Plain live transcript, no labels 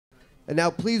And now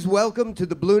please welcome to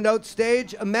the Blue Note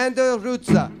stage, Amanda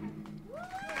Ruzza.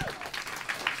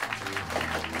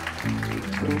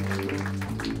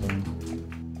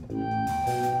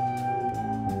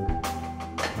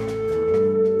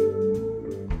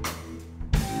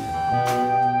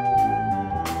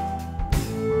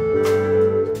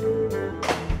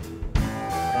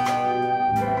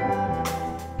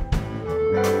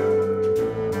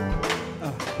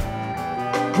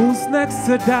 Who's next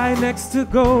to die, next to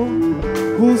go?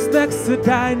 Who's next to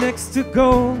die, next to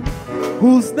go?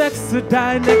 Who's next to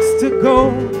die, next to go?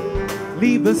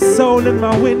 Leave a soul in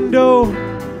my window.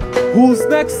 Who's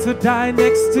next to die,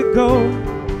 next to go?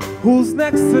 Who's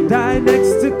next to die,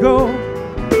 next to go?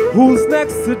 Who's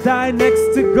next to die,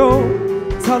 next to go?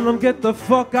 Tell them get the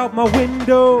fuck out my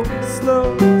window.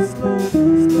 Slow, slow,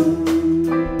 slow.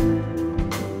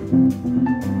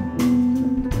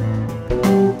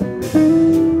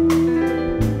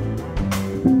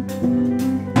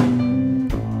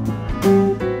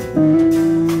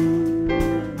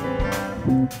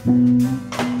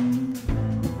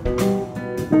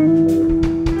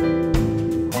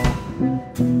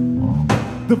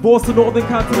 Divorce the northern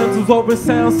continentals, orange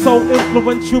sound so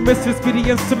influential. Mistress be the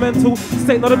instrumental,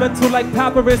 state ornamental like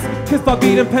papyrus. Kiss by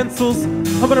beating pencils.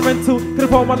 I'm in a rental, could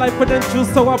have all my life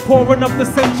credentials, so I pour enough to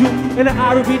send you. In an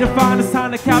hour redefine, it's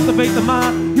time to captivate the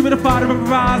mind. Humidify to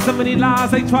memorize so many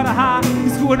lies they try to hide. You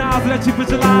scrutinize and let you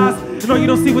visualize. You know you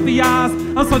don't see with the eyes.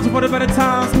 I'm searching for the better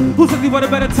times. Who's looking for the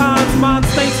better times? Mind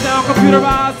states now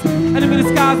computerized. Enemy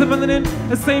disguise the melanin,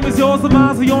 the same as yours and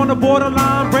mine. So you're on the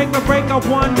borderline. Break a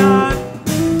 1-9.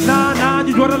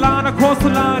 You draw the line across the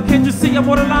line. Can't you see I'm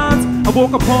on the lines? I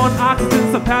walk upon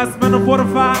oxygen, surpass men, I'm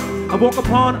fortified. I walk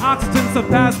upon oxygen,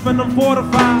 surpass men, I'm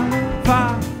fortified.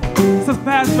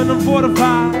 Surpass men, I'm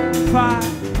fortified.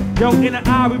 Yo, in an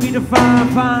hour we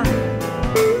redefine. Fine.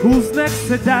 Who's next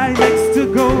to die, next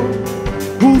to go?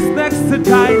 Who's next to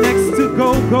die, next to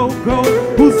go, go, go?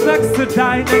 Who's next to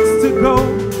die, next to go?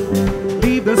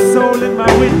 Leave a soul in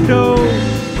my window.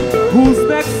 Who's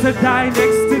next to die,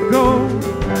 next to go?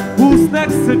 Who's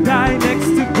next to die, next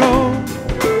to go?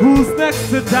 Who's next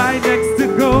to die, next to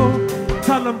go?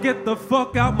 Tell them get the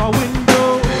fuck out my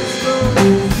window.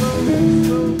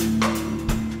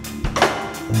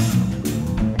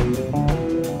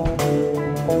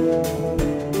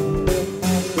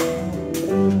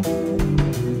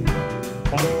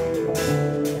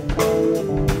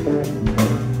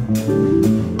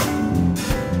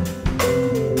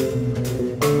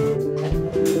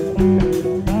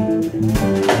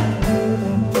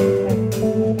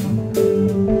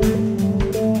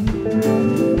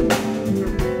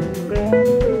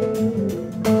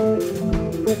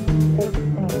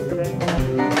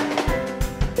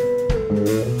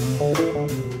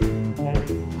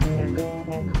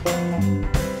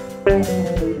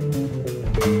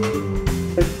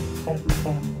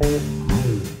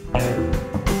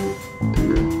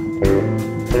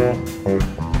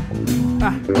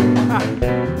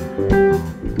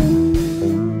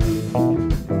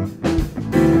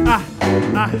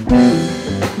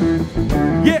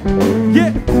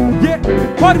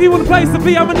 Party people in the place to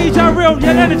be, I'ma need y'all real,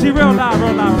 yeah, energy real loud.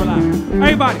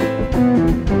 Everybody.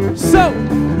 So,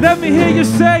 let me hear you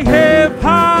say hip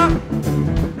hop.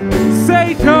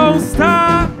 Say don't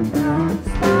stop.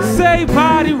 Say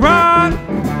body rock.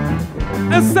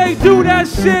 And say do that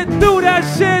shit, do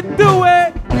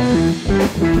it.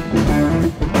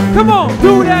 Come on,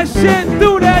 do that shit,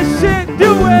 do it.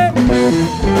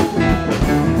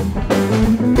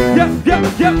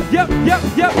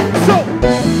 Yep. So,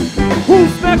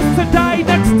 who's next to die,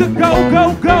 next to go,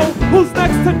 go, go? Who's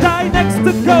next to die, next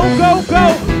to go, go,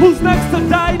 go? Who's next to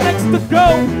die, next to go?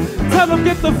 Tell them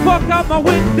get the fuck out my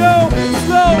window.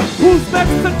 Slow. Who's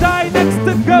next to die, next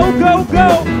to go, go,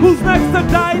 go? Who's next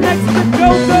to die, next to go,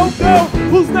 go, go?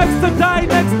 Who's next to die,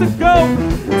 next to go?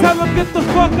 Tell them get the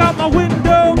fuck out my window.